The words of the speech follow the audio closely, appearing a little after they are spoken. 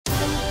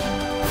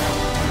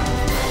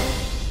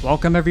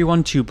Welcome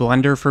everyone to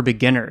Blender for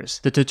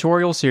Beginners, the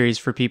tutorial series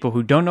for people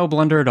who don't know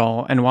Blender at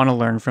all and want to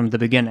learn from the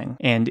beginning.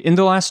 And in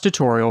the last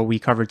tutorial, we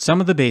covered some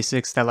of the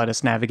basics that let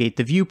us navigate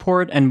the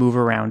viewport and move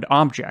around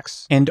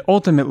objects. And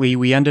ultimately,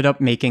 we ended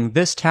up making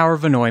this Tower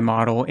of Hanoi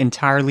model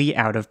entirely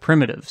out of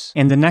primitives.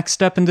 And the next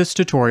step in this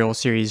tutorial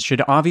series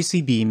should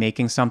obviously be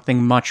making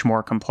something much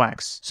more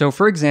complex. So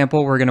for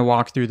example, we're going to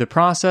walk through the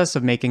process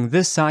of making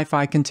this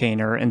sci-fi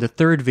container in the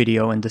third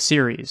video in the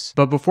series.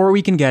 But before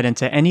we can get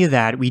into any of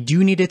that, we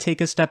do need to take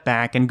a step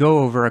back and go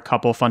over a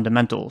couple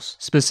fundamentals.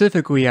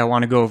 Specifically, I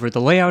want to go over the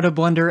layout of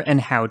Blender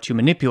and how to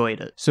manipulate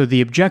it. So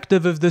the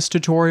objective of this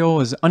tutorial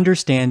is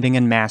understanding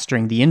and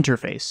mastering the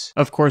interface.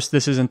 Of course,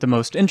 this isn't the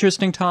most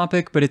interesting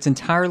topic, but it's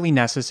entirely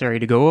necessary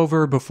to go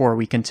over before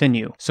we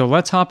continue. So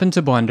let's hop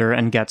into Blender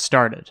and get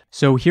started.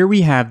 So here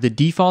we have the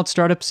default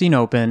startup scene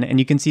open, and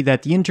you can see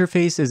that the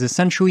interface is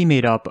essentially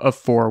made up of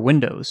 4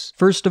 windows.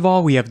 First of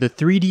all, we have the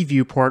 3D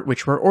viewport,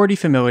 which we're already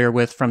familiar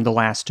with from the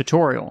last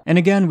tutorial. And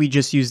again, we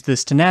just use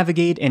this to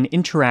navigate and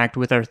interact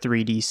with our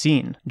 3D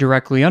scene.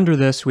 Directly under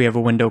this, we have a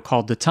window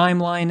called the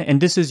timeline, and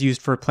this is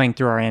used for playing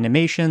through our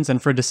animations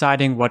and for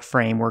deciding what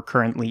frame we're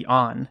currently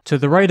on. To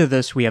the right of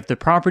this, we have the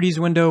properties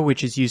window,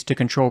 which is used to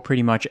control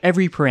pretty much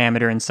every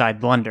parameter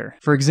inside Blender.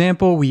 For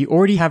example, we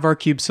already have our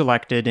cube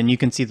selected, and you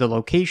can see the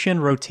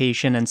location,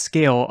 rotation, and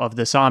scale of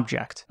this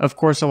object. Of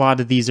course, a lot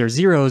of these are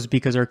zeros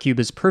because our cube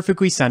is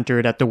perfectly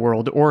centered at the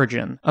world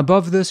origin.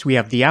 Above this, we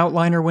have the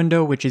outliner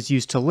window, which is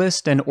used to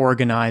list and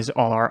organize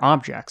all our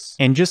objects.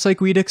 And just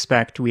like we'd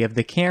expect, we have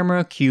the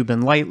camera, cube,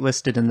 and light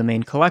listed in the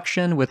main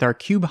collection with our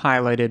cube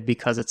highlighted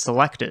because it's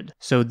selected.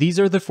 So these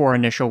are the 4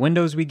 initial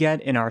windows we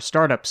get in our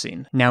startup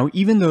scene. Now,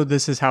 even though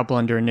this is how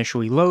Blender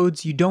initially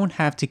loads, you don't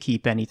have to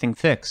keep anything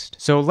fixed.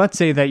 So let's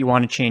say that you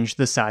want to change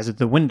the size of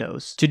the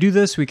windows. To do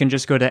this, we can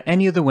just go to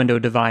any of the window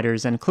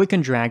dividers and click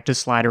and drag to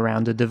slide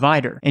around the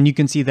divider. And you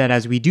can see that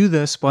as we do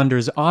this, Blender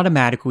is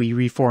automatically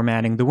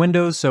reformatting the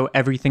windows so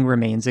everything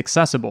remains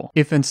accessible.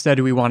 If instead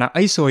we want to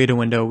isolate a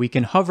window, we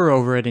can hover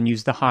over it and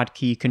use the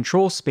hotkey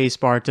Control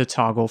Spacebar to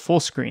toggle full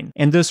screen.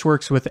 And this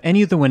works with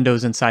any of the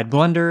windows inside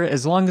Blender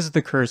as long as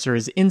the cursor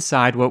is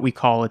inside what we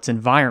call its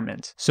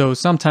environment. So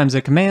sometimes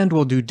a command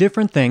will do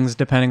different things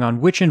depending on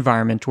which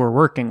environment we're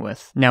working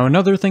with. Now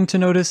another thing to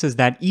notice is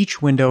that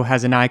each window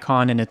has an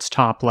icon in its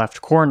top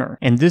left corner,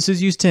 and this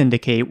is used to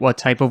indicate what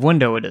type of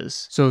window it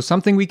is. So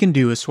something we can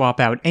do is swap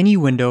out any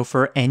window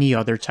for any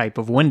other type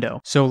of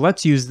window. So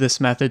let's use this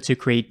method to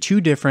create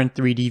 2 different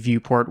 3D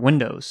viewport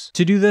windows.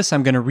 To do this,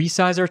 I'm going to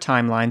resize our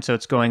timeline so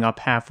it's going up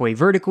halfway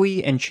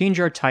vertically and change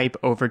our type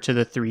over to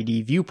the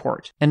 3D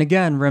viewport. And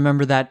again,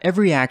 remember that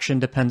every action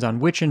depends on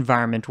which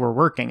environment we're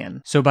working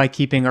in. So by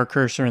keeping our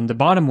cursor in the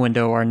bottom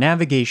window, our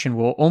navigation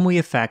will only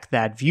affect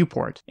that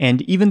viewport.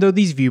 And even though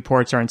these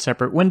viewports are in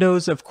separate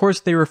windows, of course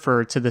they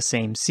refer to the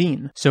same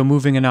scene. So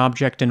moving an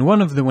object in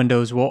one of the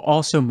windows will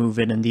also move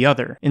it in the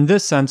other. In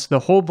this sense,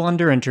 the whole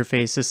Blender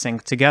interface is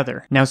synced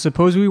together. Now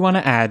suppose we want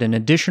to add an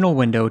additional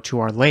window to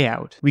our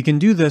layout. We can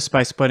do this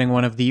by splitting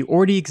one of the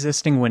already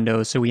existing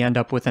windows so we end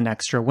up with an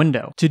extra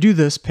window. To do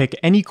this, pick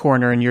any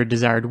corner in your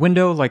desired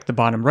window, like the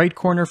bottom right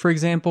corner for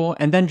example,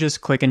 and then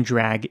just click and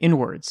drag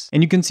inwards.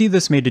 And you can see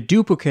this made a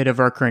duplicate of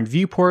our current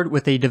viewport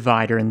with a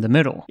divider in the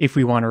middle. If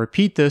we want to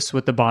repeat this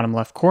with the bottom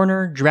left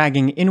corner,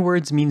 dragging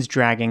inwards means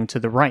dragging to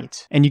the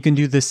right. And you can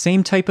do the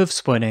same type of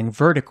splitting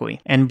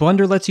vertically. And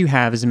Blender lets you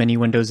have as many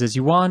windows as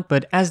you want,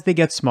 but as they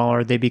get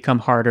smaller, they become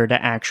harder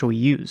to actually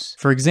use.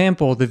 For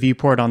example, the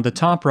viewport on the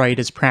top right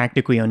is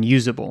practically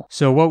unusable.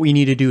 So what we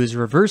need to do is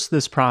reverse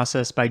this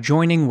process by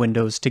joining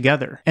windows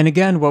together. And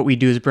again, what we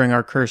do is bring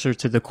our cursor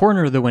to the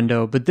corner of the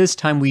window, but this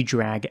time we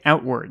drag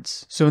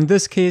outwards. So in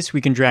this case,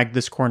 we can drag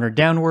this corner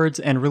downwards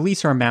and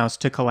release our mouse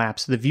to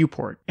collapse the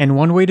viewport. And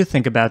one way to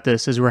think about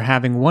this is we're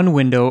having one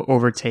window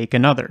overtake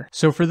another.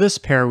 So for this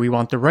pair, we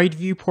want the right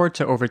viewport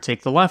to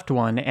overtake the left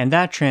one, and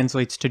that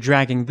translates to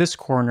dragging this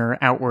corner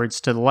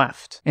outwards to the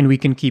left. And we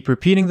can keep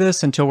repeating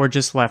this until we're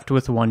just left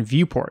with one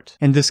viewport.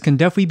 And this can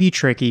definitely be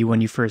tricky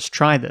when you first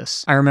try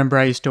this. I remember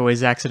I used to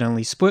always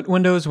accidentally split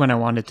windows when I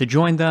wanted to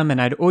join them,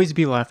 and I'd always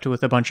be left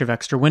with a bunch of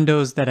extra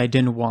windows that I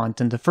didn't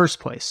want in the first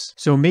place.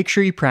 So make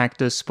sure you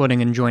practice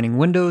splitting and joining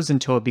windows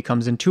until it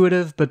becomes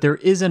intuitive, but there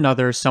is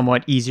another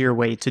somewhat easier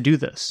way to do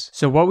this.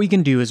 So what we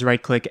can do is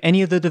right click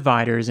any of the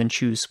dividers and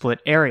choose split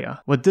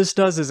area. What this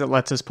does is it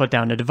lets us put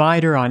down a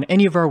divider on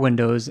any of our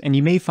windows, and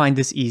you may find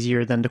this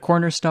easier than the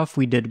corner stuff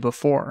we did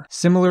before.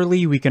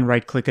 Similarly, we can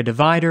right click a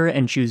divider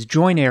and choose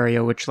join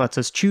area, which lets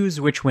us choose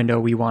which window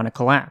we want to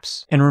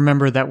collapse. And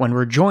remember that when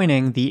we're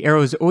joining, the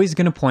arrow is always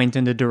going to point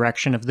in the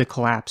direction of the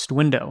collapsed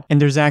window.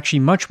 And there's actually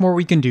much more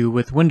we can do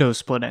with window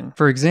splitting.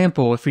 For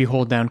example, if we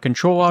hold down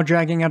Control while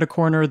dragging out a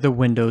corner, the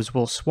windows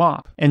will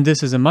swap. And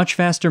this is a much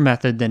faster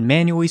method than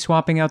manually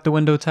swapping out the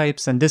window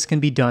types, and this can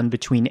be done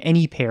between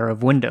any pair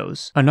of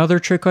windows. Another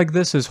trick like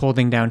this is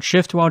holding down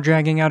Shift while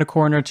dragging out a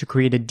corner to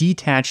create a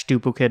detached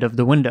duplicate of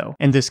the window.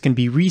 And this can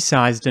be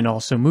resized and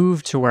also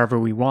moved to wherever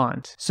we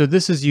want. So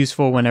this is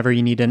useful whenever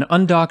you need an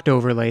undocked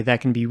overlay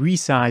that can be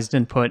resized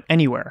and put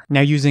anywhere.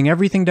 Now using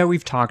everything that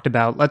we've talked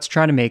about, let's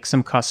try to make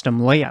some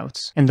custom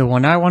layouts. And the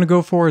one I want to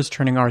go for is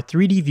turning our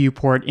 3D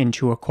viewport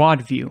into a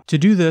quad view. To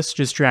do this,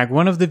 just drag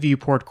one of the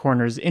viewport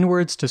corners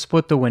inwards to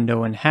split the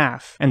window in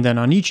half. And then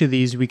on each of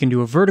these, we can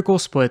do a vertical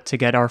split to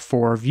get our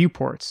 4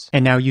 viewports.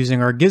 And now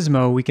using our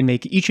gizmo, we can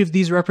make each of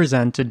these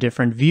represent a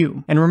different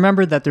view. And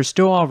remember that they're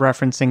still all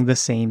referencing the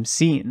same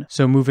scene.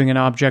 So moving an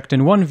object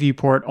in one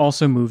viewport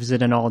also moves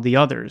it in all the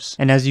others.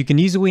 And as you can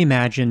easily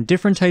imagine,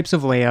 different types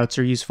of layouts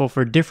are useful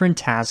for different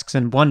tasks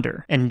in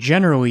Blender. And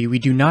generally, we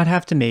do not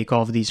have to make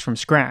all of these from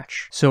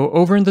scratch. So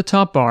over in the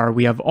top bar,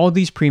 we have all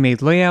these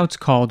pre-made layouts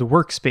called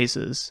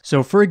workspaces.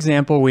 So for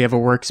example, we have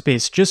a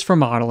workspace just for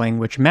modeling,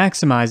 which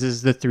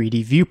maximizes the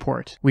 3D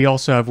viewport. We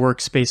also have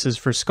workspaces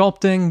for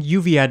sculpting,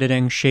 UV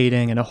editing,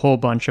 shading, and a whole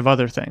bunch of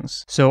other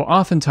things. So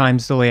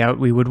oftentimes the layout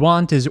we would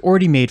want is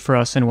already made for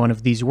us in one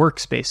of these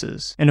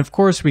workspaces. And of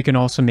course, we can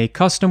also make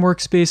custom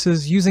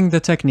workspaces using the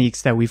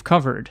techniques that we've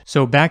covered.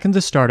 So back in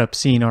the startup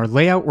scene, our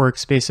layout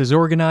workspace is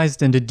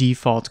organized into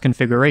default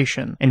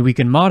configuration, and we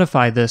can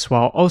modify this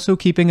while also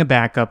keeping a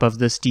backup of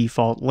this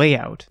default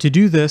layout. To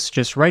do this,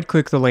 just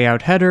right-click the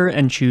layout header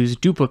and choose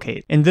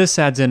duplicate. And this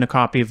adds in a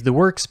copy of the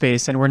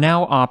workspace, and we're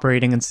now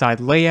operating inside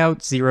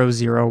layout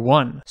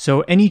 001.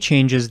 So any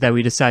changes that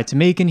we decide to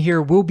make in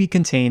here will be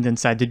contained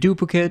inside the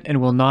duplicate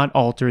and will not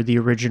alter the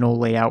original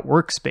layout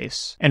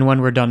workspace. And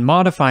when we're done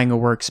modifying a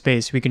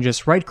workspace, we can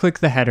just right-click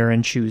the header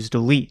and choose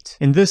delete.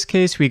 In this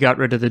case, we got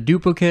rid of the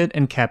duplicate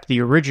and kept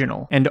the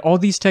original. And all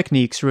these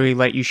techniques really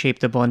let you shape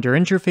the Blender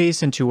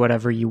interface into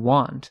whatever you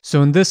want.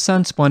 So in this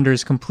sense, Blender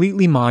is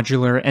completely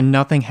modular and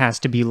nothing has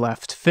to be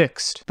left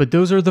fixed. But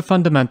those are the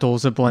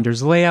fundamentals of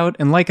Blender's layout,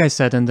 and like I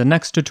said, in the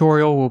next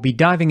tutorial, we'll be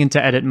diving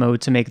into edit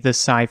mode to make this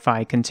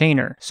sci-fi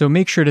container. So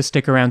make sure to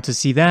stick around to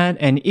see that,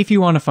 and if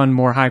you want to fund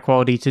more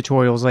high-quality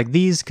tutorials like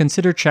these,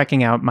 consider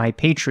checking out my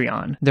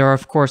Patreon. There are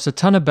of course a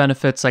ton of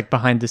benefits like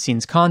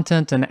behind-the-scenes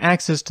content and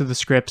access to the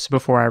scripts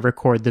before I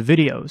record the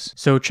videos.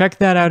 So check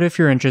that out if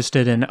you're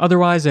interested, and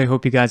otherwise I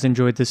hope you guys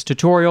enjoyed this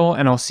tutorial,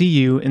 and I'll see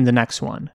you in the next one.